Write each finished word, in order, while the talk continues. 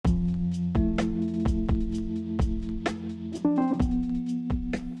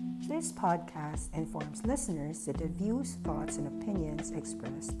podcast informs listeners that the views, thoughts, and opinions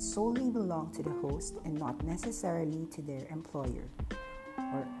expressed solely belong to the host and not necessarily to their employer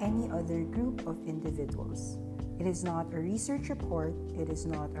or any other group of individuals. It is not a research report, it is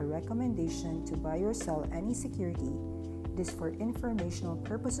not a recommendation to buy or sell any security. It is for informational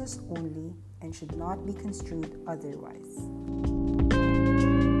purposes only and should not be construed otherwise.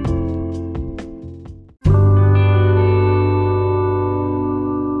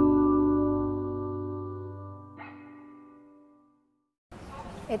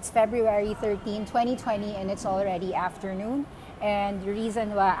 It's February 13, 2020, and it's already afternoon. And the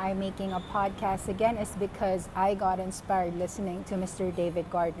reason why I'm making a podcast again is because I got inspired listening to Mr. David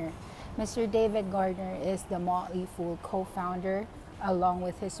Gardner. Mr. David Gardner is the Motley Fool co-founder along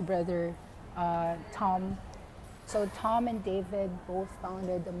with his brother Tom. So Tom and David both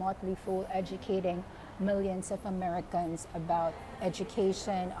founded the Motley Fool, educating millions of Americans about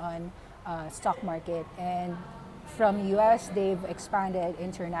education on stock market. And from US, they've expanded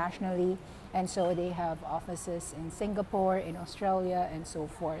internationally, and so they have offices in Singapore, in Australia, and so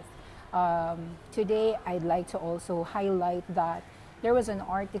forth. Today, I'd like to also highlight that there was an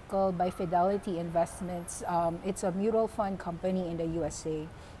article by Fidelity Investments. It's a mutual fund company in the USA,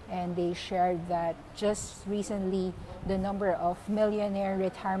 and they shared that just recently, the number of millionaire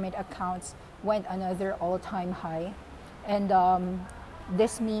retirement accounts went another all-time high. And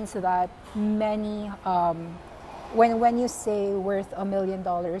this means that many when you say worth $1 million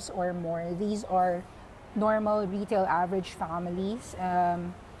or more, these are normal retail average families.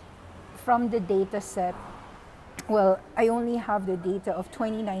 From the data set, well, I only have the data of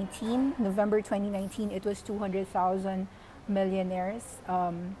 2019, November 2019, it was 200,000 millionaires.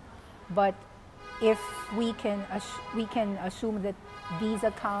 But if we can assume that these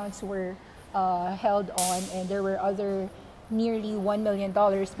accounts were held on and there were other nearly $1 million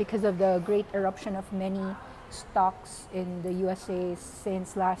because of the great eruption of many stocks in the USA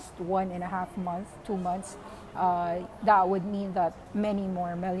since last 1.5 months, 2 months, that would mean that many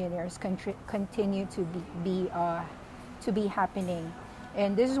more millionaires continue to be happening.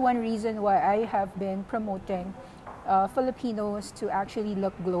 And this is one reason why I have been promoting Filipinos to actually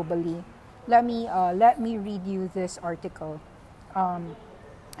look globally. Let me read you this article.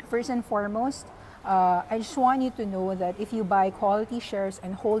 First and foremost, I just want you to know that if you buy quality shares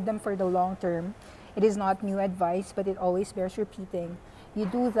and hold them for the long term, it is not new advice, but it always bears repeating. You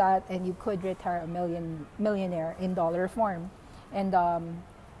do that and you could retire a millionaire in dollar form. And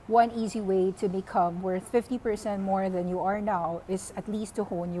one easy way to become worth 50% more than you are now is at least to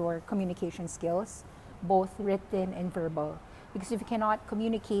hone your communication skills, both written and verbal. Because if you cannot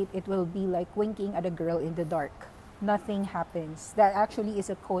communicate, it will be like winking at a girl in the dark. Nothing happens. That actually is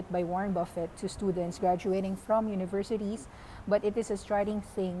a quote by Warren Buffett to students graduating from universities, but it is a striking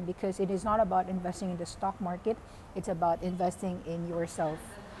thing because it is not about investing in the stock market, it's about investing in yourself.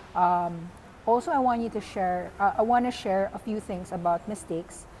 Also, I want to share a few things about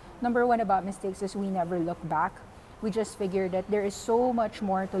mistakes. Number one about mistakes is we never look back. We just figure that there is so much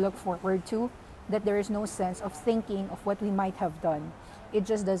more to look forward to that there is no sense of thinking of what we might have done. It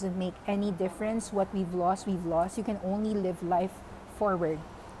just doesn't make any difference. What we've lost, we've lost. You can only live life forward.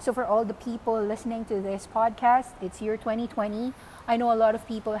 So for all the people listening to this podcast, it's year 2020. I know a lot of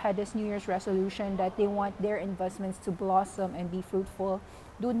people had this New Year's resolution that they want their investments to blossom and be fruitful.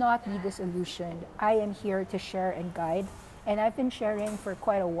 Do not be disillusioned. I am here to share and guide. And I've been sharing for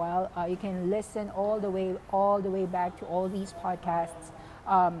quite a while. You can listen all the way back to all these podcasts.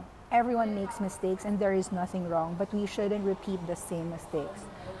 Everyone makes mistakes and there is nothing wrong, but we shouldn't repeat the same mistakes.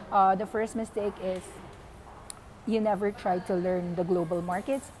 The first mistake is you never try to learn the global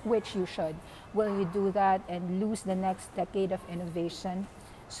markets, which you should. Will you do that and lose the next decade of innovation?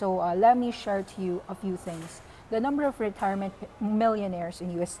 So let me share to you a few things. The number of retirement millionaires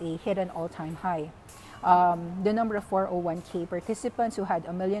in USA hit an all-time high. The number of 401k participants who had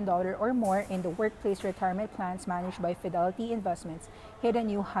 $1 million or more in the workplace retirement plans managed by Fidelity Investments hit a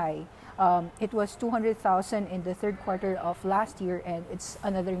new high. It was 200,000 in the third quarter of last year, and it's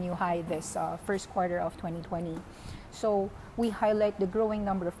another new high this first quarter of 2020. So we highlight the growing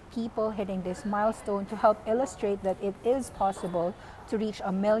number of people hitting this milestone to help illustrate that it is possible to reach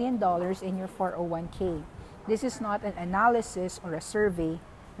 $1 million in your 401k. This is not an analysis or a survey.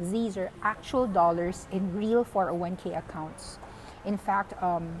 These are actual dollars in real 401k accounts. In fact,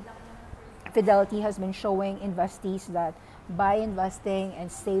 Fidelity has been showing investees that by investing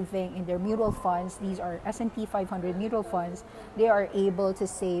and saving in their mutual funds, these are S&P 500 mutual funds, they are able to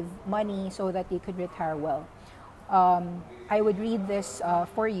save money so that they could retire well. I would read this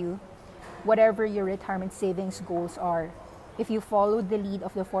for you. Whatever your retirement savings goals are, If you follow the lead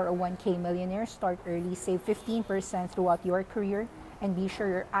of the 401k millionaires, start early, save 15% throughout your career, and be sure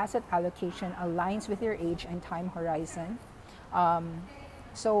your asset allocation aligns with your age and time horizon.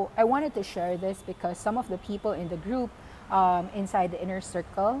 So I wanted to share this because some of the people in the group inside the inner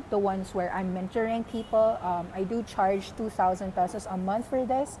circle, the ones where I'm mentoring people, I do charge 2,000 pesos a month for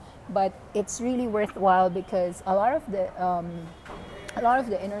this, but it's really worthwhile because a lot of the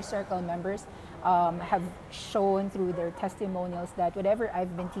inner circle members have shown through their testimonials that whatever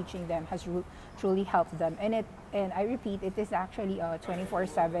I've been teaching them has truly helped them. And I repeat, it is actually a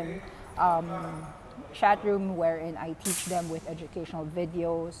 24/7 chat room wherein I teach them with educational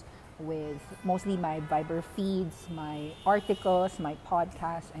videos, with mostly my Viber feeds, my articles, my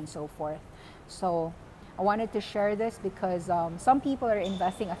podcasts, and so forth. So I wanted to share this because some people are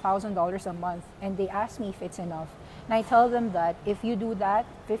investing $1,000 a month and they ask me if it's enough. And I tell them that if you do that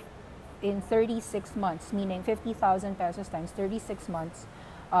in 36 months, meaning 50,000 pesos times 36 months,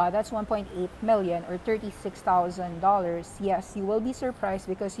 that's 1.8 million or $36,000. Yes, you will be surprised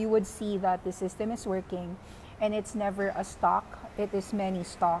because you would see that the system is working and it's never a stock, it is many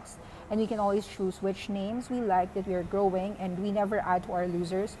stocks. And we can always choose which names we like that we are growing, and we never add to our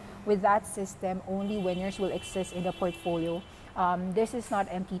losers. With that system, only winners will exist in the portfolio. This is not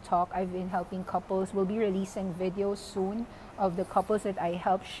empty talk. I've been helping couples. We'll be releasing videos soon of the couples that I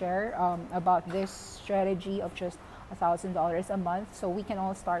help share about this strategy of just $1,000 a month. So we can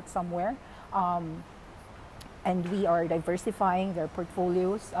all start somewhere. And we are diversifying their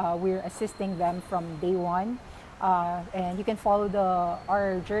portfolios. We're assisting them from day one. And you can follow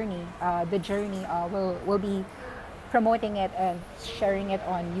our journey. The journey we'll be promoting it and sharing it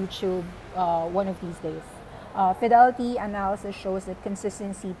on YouTube one of these days. Fidelity analysis shows that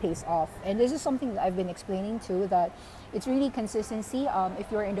consistency pays off, and this is something that I've been explaining too. That it's really consistency. If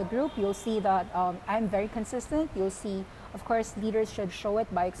you're in the group, you'll see that I'm very consistent. You'll see, of course, leaders should show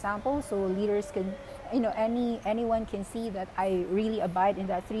it by example, so leaders can, anyone can see that I really abide in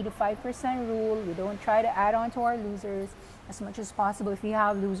that 3 to 5% rule. We don't try to add on to our losers as much as possible. If you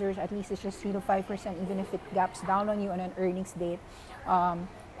have losers, at least it's just 3 to 5%, even if it gaps down on you on an earnings date.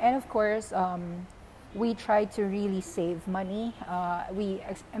 And of course, we try to really save money. We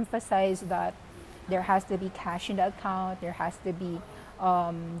emphasize that there has to be cash in the account. There has to be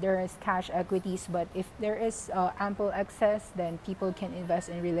there is cash equities. But if there is ample excess, then people can invest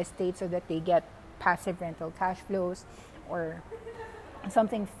in real estate so that they get passive rental cash flows or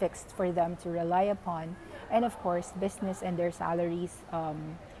something fixed for them to rely upon. And of course, business and their salaries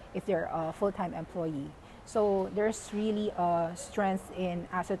if they're a full-time employee. So there's really a strength in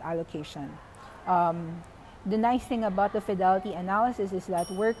asset allocation. The nice thing about the Fidelity analysis is that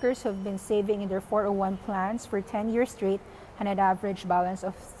workers who have been saving in their 401 plans for 10 years straight had an average balance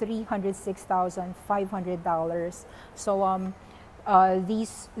of $306,500. So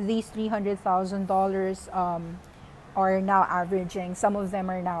these $300,000 are now averaging, some of them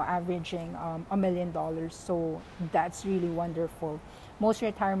are now averaging $1 million. So that's really wonderful. Most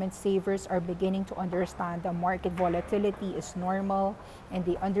retirement savers are beginning to understand that market volatility is normal, and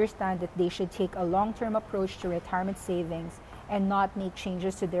they understand that they should take a long-term approach to retirement savings and not make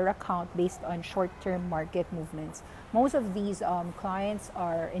changes to their account based on short-term market movements. Most of these clients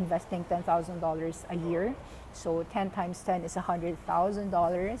are investing $10,000 a year. So 10 times 10 is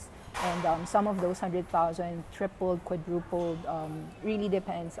 $100,000, and some of those 100,000 tripled, quadrupled. Really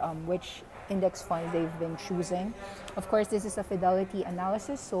depends on which index funds they've been choosing. Of course, this is a Fidelity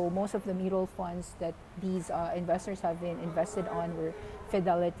analysis, so most of the mutual funds that these investors have been invested on were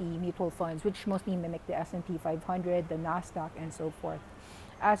Fidelity mutual funds, which mostly mimic the S&P 500, the NASDAQ, and so forth.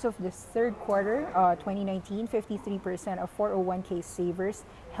 As of this third quarter, 2019, 53% of 401k savers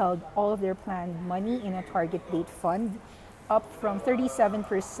held all of their planned money in a target date fund, up from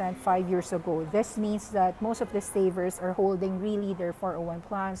 37% 5 years ago. This means that most of the savers are holding really their 401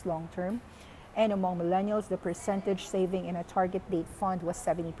 plans long term. And among millennials, the percentage saving in a target date fund was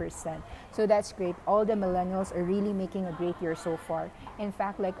 70%. So that's great. All the millennials are really making a great year so far. In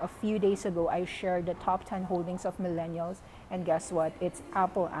fact, like a few days ago, I shared the top 10 holdings of millennials. And guess what? It's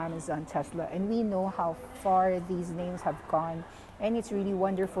Apple, Amazon, Tesla. And we know how far these names have gone. And it's really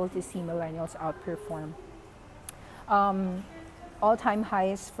wonderful to see millennials outperform. All-time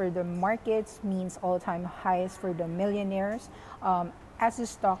highs for the markets means all-time highs for the millionaires. As the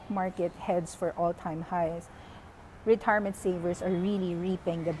stock market heads for all-time highs, retirement savers are really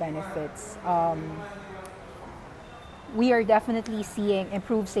reaping the benefits. We are definitely seeing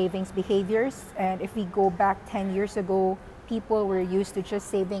improved savings behaviors. And if we go back 10 years ago, people were used to just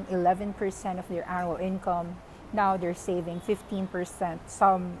saving 11% of their annual income. Now they're saving 15%.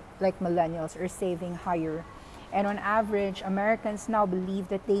 Some, like millennials, are saving higher. And on average, Americans now believe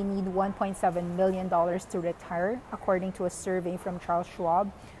that they need $1.7 million to retire, according to a survey from Charles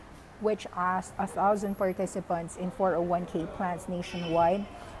Schwab, which asked 1,000 participants in 401k plans nationwide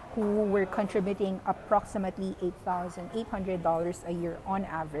who were contributing approximately $8,800 a year on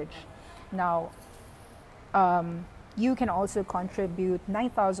average. Now, you can also contribute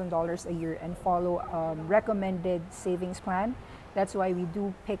 $9,000 a year and follow a recommended savings plan. That's why we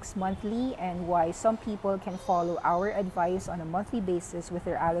do picks monthly and why some people can follow our advice on a monthly basis with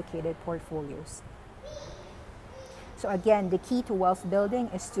their allocated portfolios. So again, the key to wealth building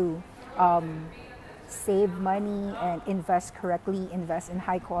is to save money and invest correctly, invest in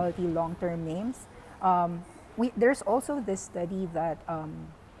high quality long-term names. There's also this study that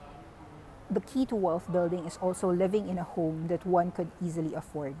the key to wealth building is also living in a home that one could easily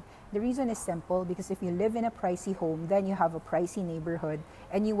afford. The reason is simple, because if you live in a pricey home, then you have a pricey neighborhood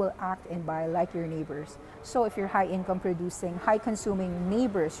and you will act and buy like your neighbors. So if your high income producing, high consuming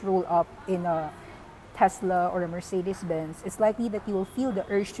neighbors roll up in a Tesla or a Mercedes-Benz, it's likely that you will feel the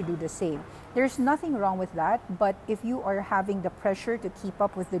urge to do the same. There's nothing wrong with that, but if you are having the pressure to keep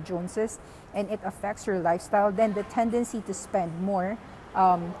up with the Joneses and it affects your lifestyle, then the tendency to spend more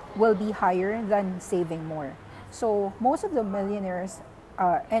will be higher than saving more. So most of the millionaires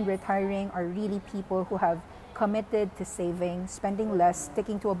and retiring are really people who have committed to saving, spending less,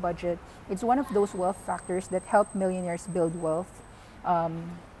 sticking to a budget. It's one of those wealth factors that help millionaires build wealth.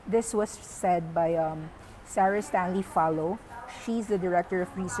 This was said by Sarah Stanley Fallow. She's the director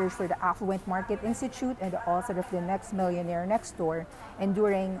of research for the Affluent Market Institute and the author of The Next Millionaire Next Door,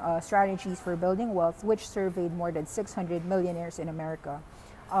 Enduring Strategies for Building Wealth, which surveyed more than 600 millionaires in America.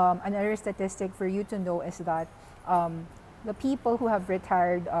 Another statistic for you to know is that the people who have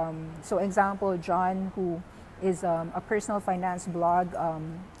retired, so example, John, who is a personal finance blog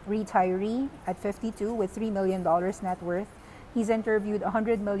retiree at 52 with $3 million net worth. He's interviewed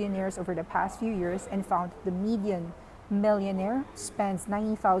 100 millionaires over the past few years and found the median millionaire spends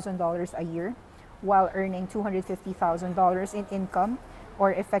 $90,000 a year while earning $250,000 in income,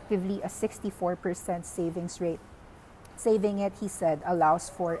 or effectively a 64% savings rate. Saving it, he said, allows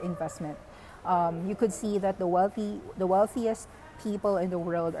for investment. You could see that the wealthiest people in the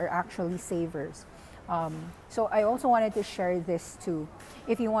world are actually savers. So I also wanted to share this too.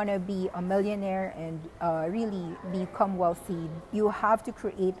 If you want to be a millionaire and really become wealthy, you have to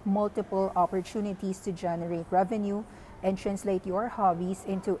create multiple opportunities to generate revenue and translate your hobbies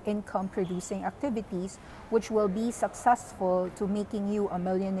into income-producing activities, which will be successful to making you a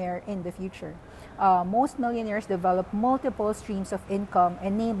millionaire in the future. Most millionaires develop multiple streams of income,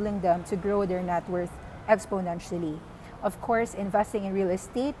 enabling them to grow their net worth exponentially. Of course, investing in real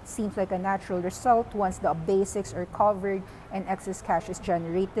estate seems like a natural result once the basics are covered and excess cash is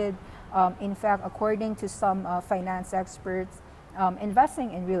generated. In fact, according to some finance experts,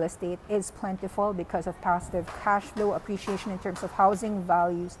 investing in real estate is plentiful because of positive cash flow appreciation in terms of housing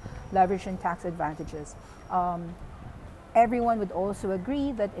values, leverage, and tax advantages. Everyone would also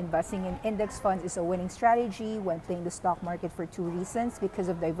agree that investing in index funds is a winning strategy when playing the stock market for two reasons: because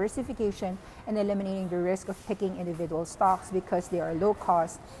of diversification and eliminating the risk of picking individual stocks because they are low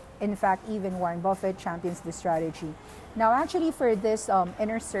cost. In fact, even Warren Buffett champions this strategy. Now, actually, for this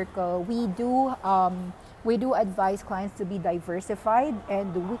inner circle, we do advise clients to be diversified,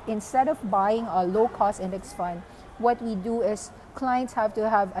 and instead of buying a low-cost index fund, what we do is clients have to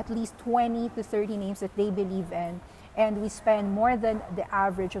have at least 20 to 30 names that they believe in, and we spend more than the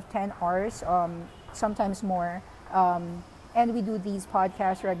average of 10 hours, sometimes more, and we do these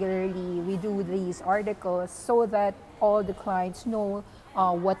podcasts regularly, we do these articles so that all the clients know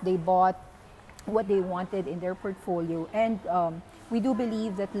what they bought, what they wanted in their portfolio. And we do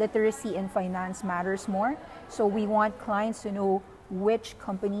believe that literacy in finance matters more. So we want clients to know which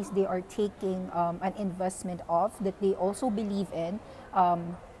companies they are taking an investment of that they also believe in.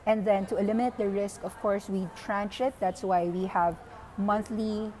 And then to eliminate the risk, of course, we tranche it. That's why we have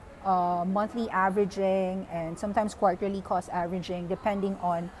monthly averaging and sometimes quarterly cost averaging depending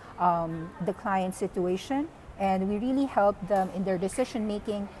on the client's situation. And we really help them in their decision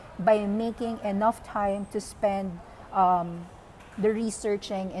making by making enough time to spend the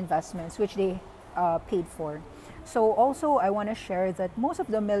researching investments, which they paid for. So also I want to share that most of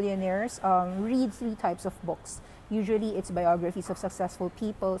the millionaires read three types of books. Usually it's biographies of successful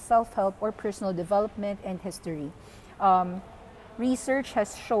people, self-help, or personal development and history. Research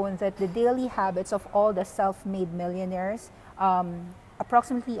has shown that the daily habits of all the self-made millionaires,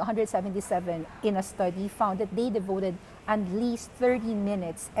 approximately 177 in a study, found that they devoted at least 30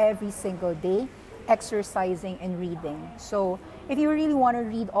 minutes every single day exercising and reading. So if you really want to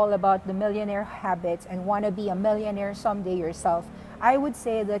read all about the millionaire habits and want to be a millionaire someday yourself, I would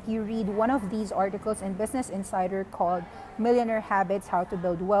say that you read one of these articles in Business Insider called Millionaire Habits: How to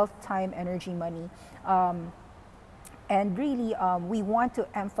Build Wealth, Time, Energy, Money. And really, we want to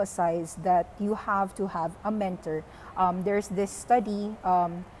emphasize that you have to have a mentor. There's this study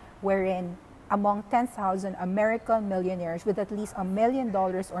wherein among 10,000 American millionaires with at least $1 million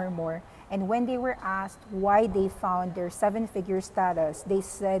or more, and when they were asked why they found their seven-figure status, they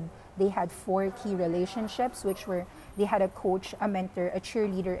said they had four key relationships, which were they had a coach, a mentor, a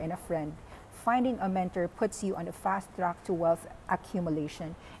cheerleader, and a friend. Finding a mentor puts you on the fast track to wealth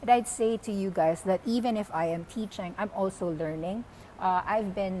accumulation. And I'd say to you guys that even if I am teaching, I'm also learning.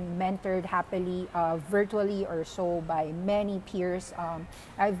 I've been mentored happily virtually or so by many peers.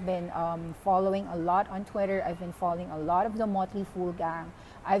 I've been following a lot on Twitter. I've been following a lot of the Motley Fool gang.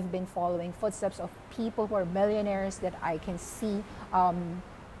 I've been following footsteps of people who are millionaires that I can see,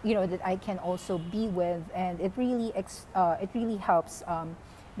 that I can also be with, and it really helps.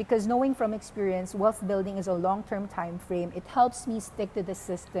 Because knowing from experience, wealth building is a long-term time frame. It helps me stick to the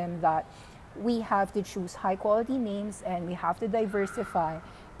system that we have to choose high-quality names and we have to diversify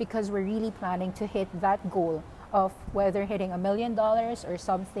because we're really planning to hit that goal of whether hitting $1 million or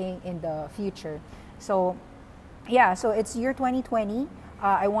something in the future. So, yeah, so it's year 2020.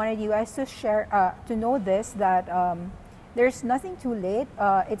 I wanted you guys to share, to know this, that there's nothing too late.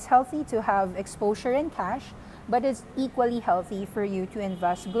 It's healthy to have exposure in cash, but it's equally healthy for you to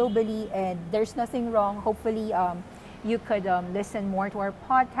invest globally, and there's nothing wrong. Hopefully, you could listen more to our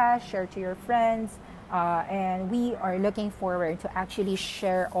podcast, share to your friends, and we are looking forward to actually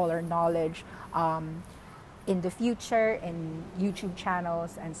share all our knowledge in the future in YouTube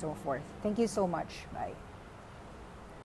channels and so forth. Thank you so much. Bye.